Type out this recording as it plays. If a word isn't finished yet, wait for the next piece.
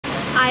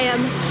I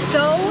am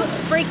so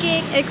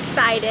freaking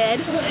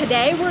excited.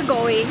 Today we're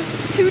going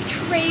to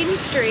Train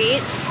Street.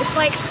 It's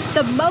like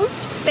the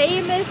most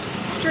famous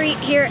street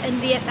here in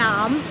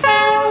Vietnam.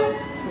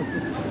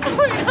 Oh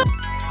my God.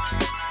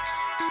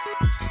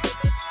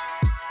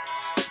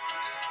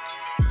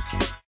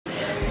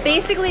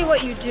 Basically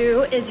what you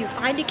do is you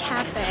find a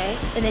cafe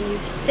and then you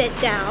sit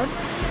down,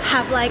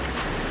 have like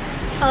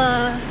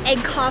egg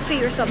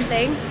coffee or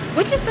something,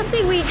 which is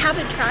something we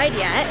haven't tried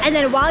yet. And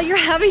then while you're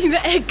having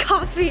the egg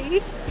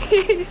coffee,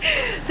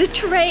 the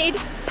train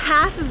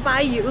passes by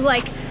you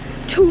like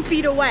 2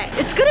 feet away.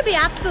 It's gonna be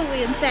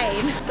absolutely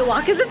insane. The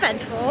walk is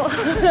eventful.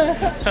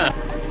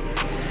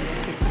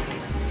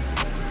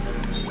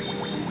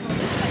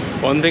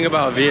 One thing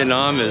about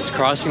Vietnam is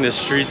crossing the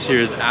streets here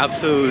is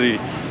absolutely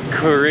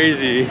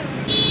crazy.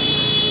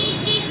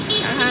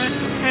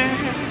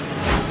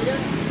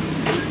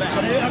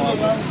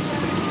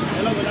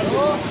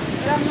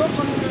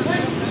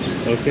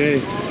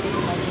 Okay,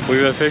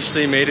 we've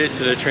officially made it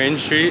to the train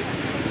street.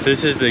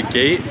 This is the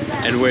gate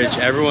at which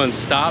everyone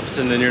stops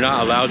and then you're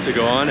not allowed to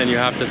go on, and you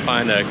have to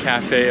find a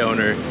cafe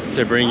owner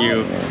to bring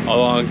you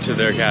along to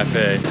their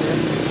cafe.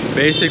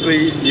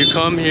 Basically, you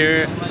come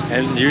here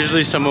and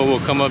usually someone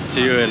will come up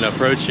to you and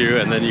approach you,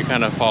 and then you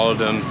kind of follow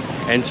them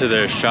into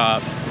their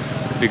shop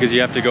because you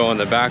have to go on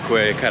the back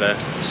way, kind of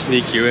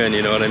sneak you in,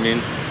 you know what I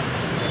mean?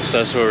 So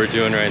that's what we're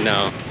doing right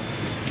now.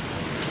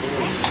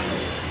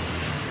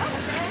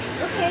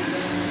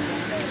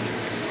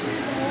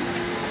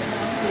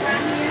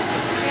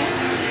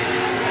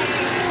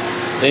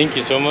 Thank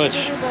you so much.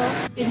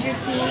 Ginger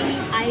tea,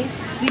 ice.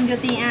 Ginger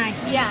tea, ice.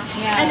 Yeah.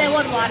 And then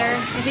one water.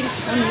 I think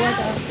one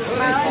water.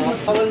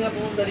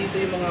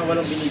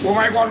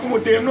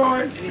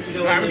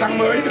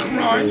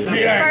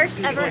 First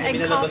ever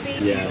egg coffee.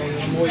 Yeah.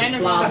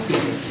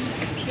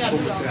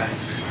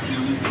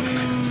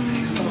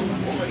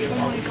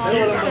 Oh my God,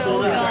 it's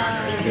so good.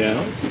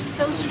 Yeah. It's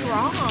so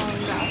strong.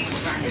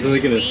 Is it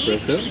like an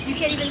espresso? You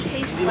can't even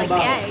taste like the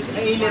egg.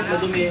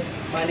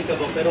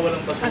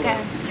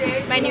 Okay,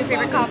 my new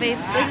favorite coffee.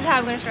 This is how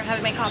I'm gonna start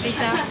having my coffees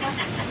now.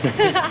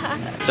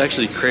 It's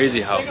actually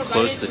crazy how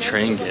close the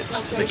train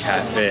gets to the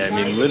cafe. I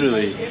mean,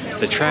 literally,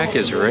 the track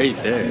is right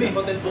there.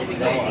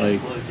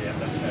 Like,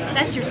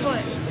 that's your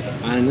foot.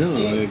 I know,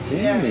 like,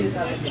 damn.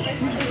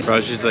 Bro, I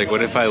was just like,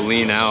 what if I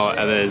lean out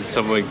and then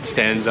someone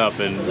stands up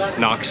and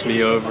knocks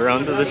me over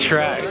onto the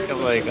track?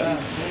 I'm like, I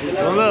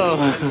don't know.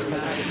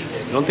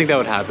 I don't think that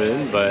would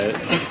happen, but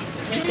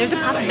there's a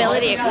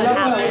possibility it could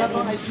happen.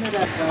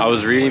 I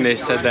was reading, they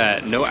said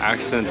that no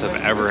accidents have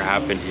ever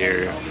happened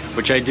here,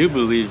 which I do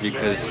believe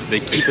because they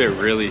keep it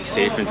really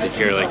safe and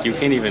secure. Like, you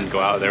can't even go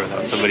out there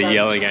without somebody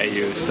yelling at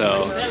you.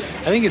 So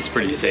I think it's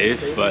pretty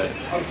safe, but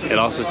it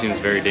also seems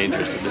very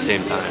dangerous at the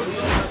same time.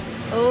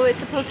 Oh, it's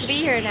supposed to be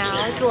here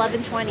now. It's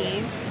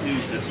 11:20,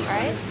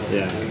 right?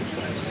 Yeah.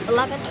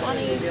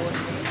 11:20.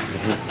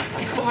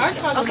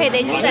 Okay,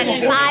 they just said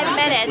 5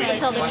 minutes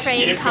until the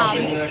train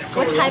comes.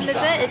 What time is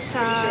it? It's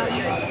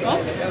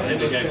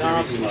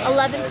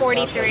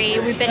 11:43.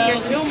 We've been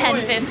here since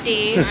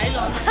 10:50.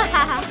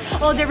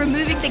 Oh, they're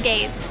removing the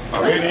gates.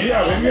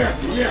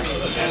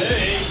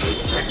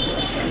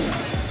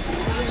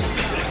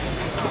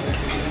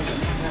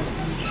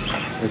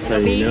 That's how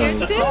you know.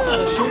 Okay.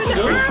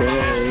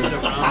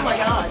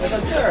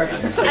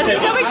 I'm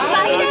so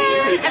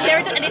excited! I've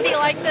never done anything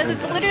like this.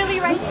 It's literally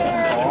right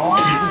there. Oh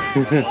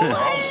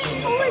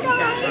my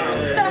God.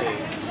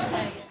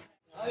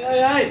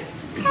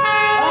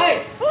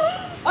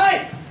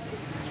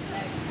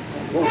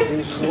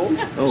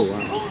 Oh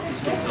wow.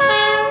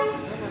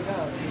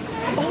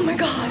 Oh my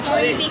God.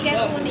 Sorry, be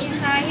careful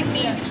inside him.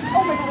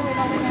 Oh my God.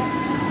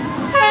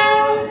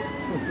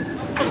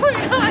 Oh my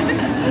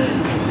God.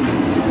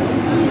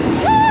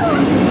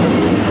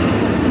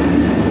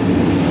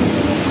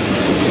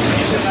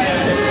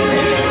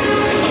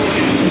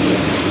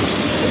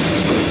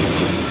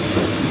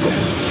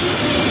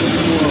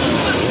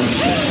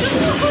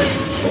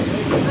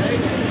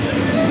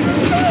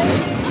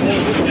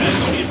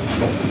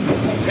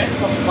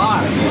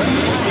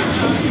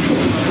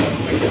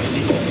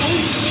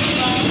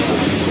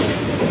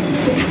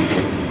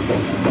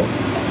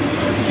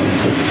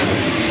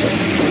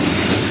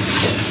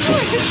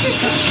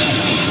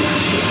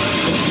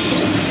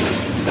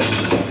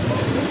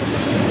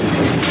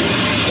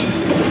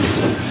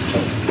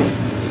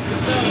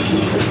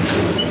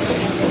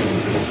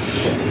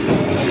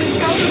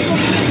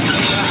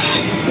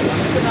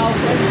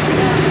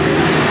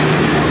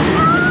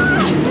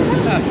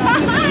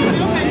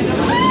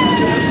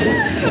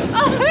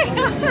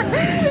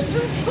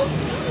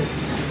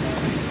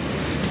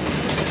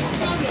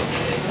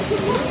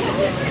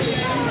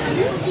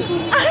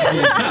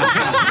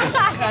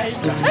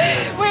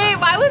 Wait,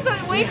 why was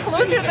it way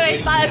closer than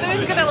I thought? I thought it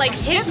was gonna like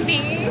hit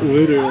me.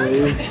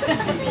 Literally.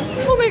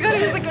 Oh my God,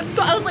 it was like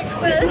so I was like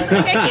this.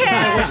 Like, I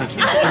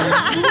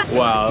can't.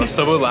 Wow,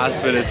 someone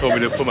last minute told me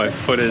to put my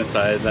foot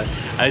inside.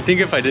 I think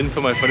if I didn't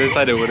put my foot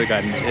inside, it would have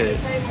gotten hit.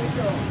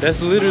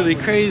 That's literally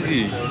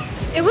crazy.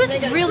 It was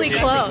really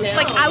close.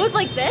 Like I was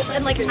like this,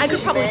 and like I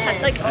could probably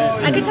touch, like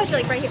I could touch it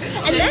like right here.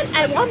 And then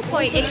at one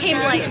point it came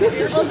like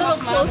a little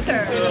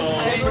closer.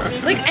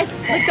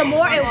 Like the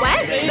more it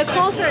went, the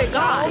closer it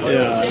got.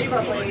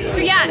 Yeah. So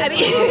yeah, I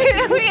mean,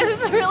 it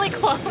was really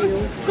close.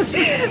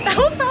 That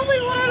was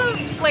probably one of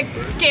the like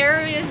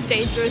scariest,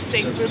 dangerous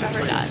things we've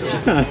ever done.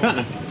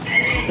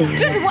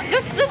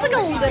 just like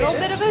a little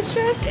bit of a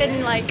shift,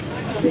 and like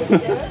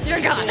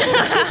you're gone.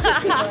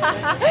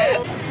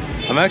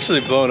 I'm actually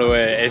blown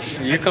away.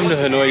 If you come to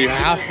Hanoi, you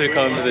have to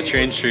come to the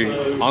train street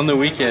on the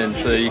weekend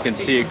so that you can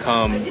see it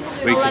come.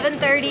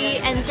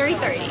 11:30 and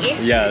 3:30.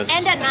 Yes.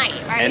 And at night,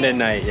 right? And at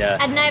night, yeah.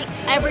 At night,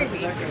 every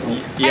week.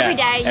 Yeah, every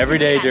day. Every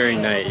day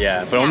during night,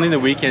 yeah. But only the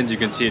weekends you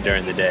can see it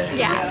during the day.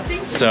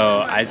 Yeah.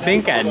 So I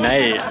think at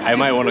night, I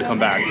might want to come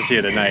back to see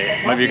it at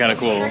night. Might be kind of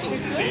cool.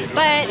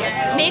 But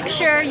make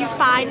sure you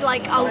find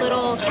like a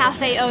little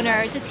cafe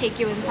owner to take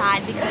you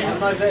inside, because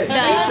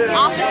the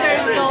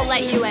officers don't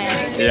let you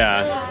in.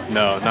 Yeah.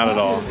 No, not at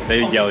all.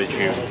 They yell at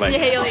you like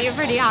They yell at you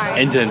pretty hard.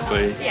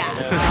 intensely. Yeah.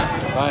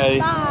 Bye.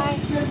 Bye.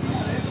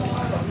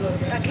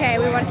 Okay,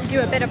 we wanted to do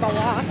a bit of a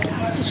walk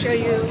to show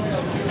you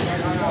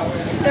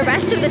the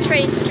rest of the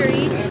train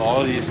street.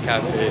 All these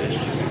cafes,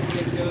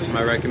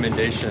 my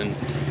recommendation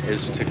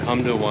is to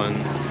come to one,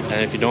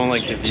 and if you don't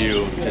like the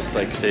view, just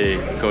like say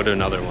go to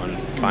another one.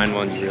 Find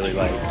one you really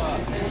like.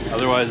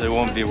 Otherwise, it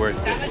won't be worth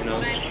it, you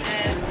know?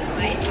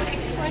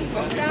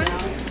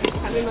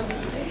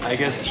 I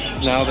guess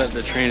now that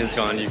the train is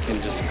gone, you can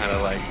just kind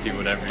of like do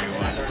whatever you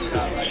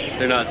want.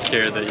 They're not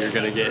scared that you're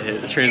gonna get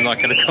hit. The train's not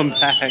gonna come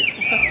back.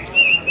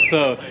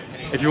 So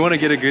if you want to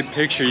get a good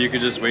picture, you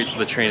can just wait till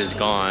the train is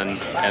gone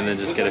and then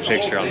just get a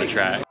picture on the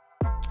track.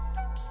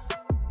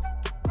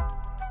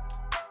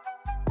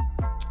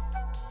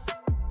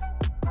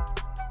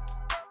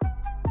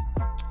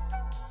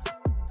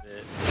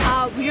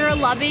 We are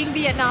loving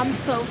Vietnam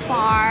so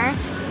far.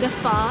 The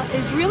pho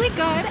is really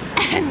good,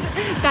 and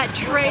that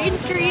train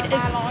street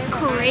is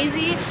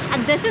crazy.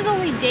 And this is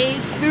only day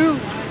 2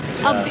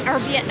 of our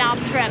Vietnam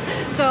trip,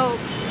 so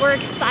we're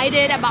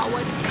excited about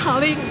what's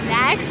coming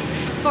next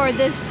for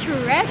this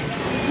trip.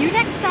 See you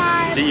next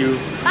time. See you.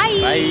 Bye.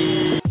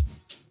 Bye.